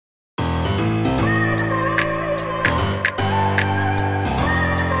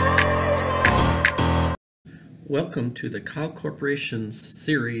Welcome to the Cal Corporation's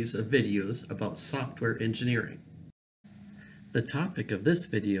series of videos about software engineering. The topic of this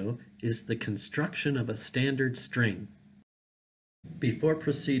video is the construction of a standard string. Before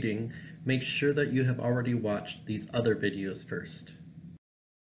proceeding, make sure that you have already watched these other videos first.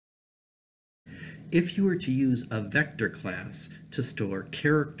 If you were to use a vector class to store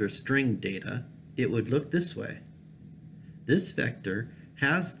character string data, it would look this way. This vector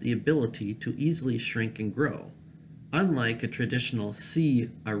has the ability to easily shrink and grow, unlike a traditional C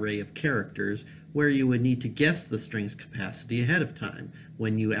array of characters where you would need to guess the string's capacity ahead of time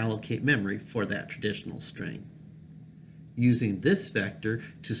when you allocate memory for that traditional string. Using this vector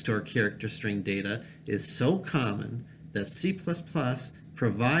to store character string data is so common that C++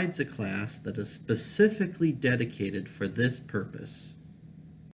 provides a class that is specifically dedicated for this purpose.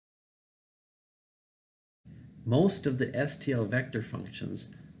 Most of the STL vector functions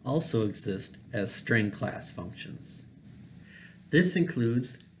also exist as string class functions. This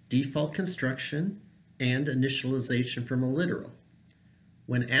includes default construction and initialization from a literal.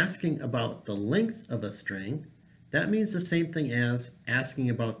 When asking about the length of a string, that means the same thing as asking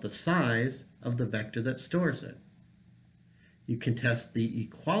about the size of the vector that stores it. You can test the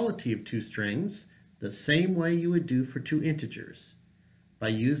equality of two strings the same way you would do for two integers, by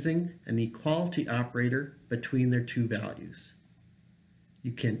using an equality operator between their two values.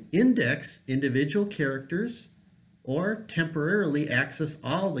 You can index individual characters or temporarily access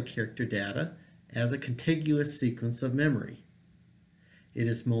all the character data as a contiguous sequence of memory. It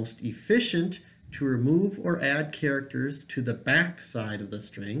is most efficient to remove or add characters to the back side of the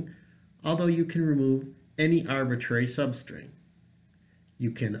string, although you can remove any arbitrary substring. You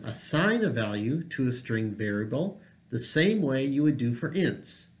can assign a value to a string variable the same way you would do for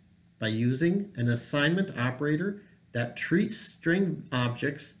ints, by using an assignment operator that treats string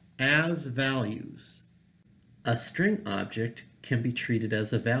objects as values. A string object can be treated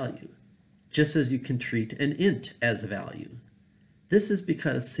as a value, just as you can treat an int as a value. This is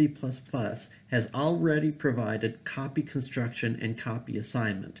because C++ has already provided copy construction and copy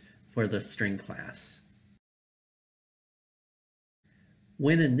assignment for the string class.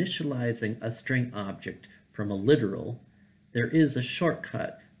 When initializing a string object from a literal, there is a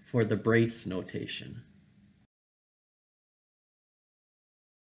shortcut for the brace notation.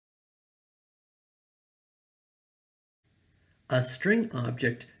 A string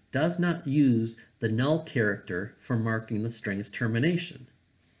object does not use the null character for marking the string's termination.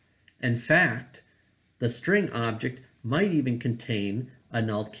 In fact, the string object might even contain a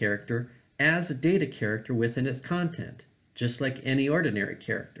null character as a data character within its content, just like any ordinary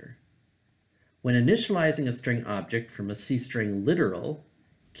character. When initializing a string object from a C string literal,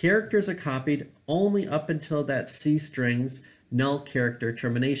 characters are copied only up until that C string's null character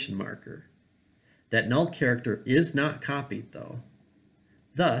termination marker. That null character is not copied, though.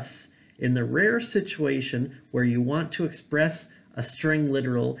 Thus, in the rare situation where you want to express a string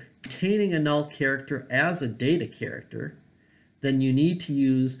literal containing a null character as a data character, then you need to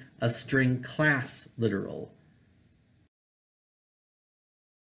use a string class literal.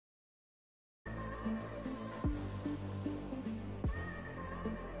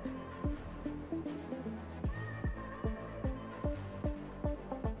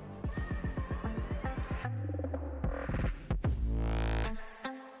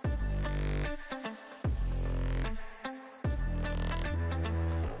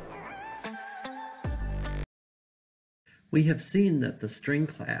 We have seen that the string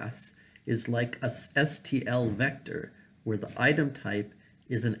class is like a STL vector where the item type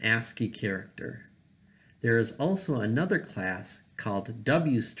is an ASCII character. There is also another class called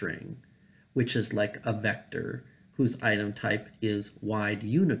WString, which is like a vector whose item type is wide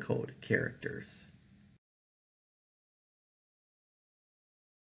Unicode characters.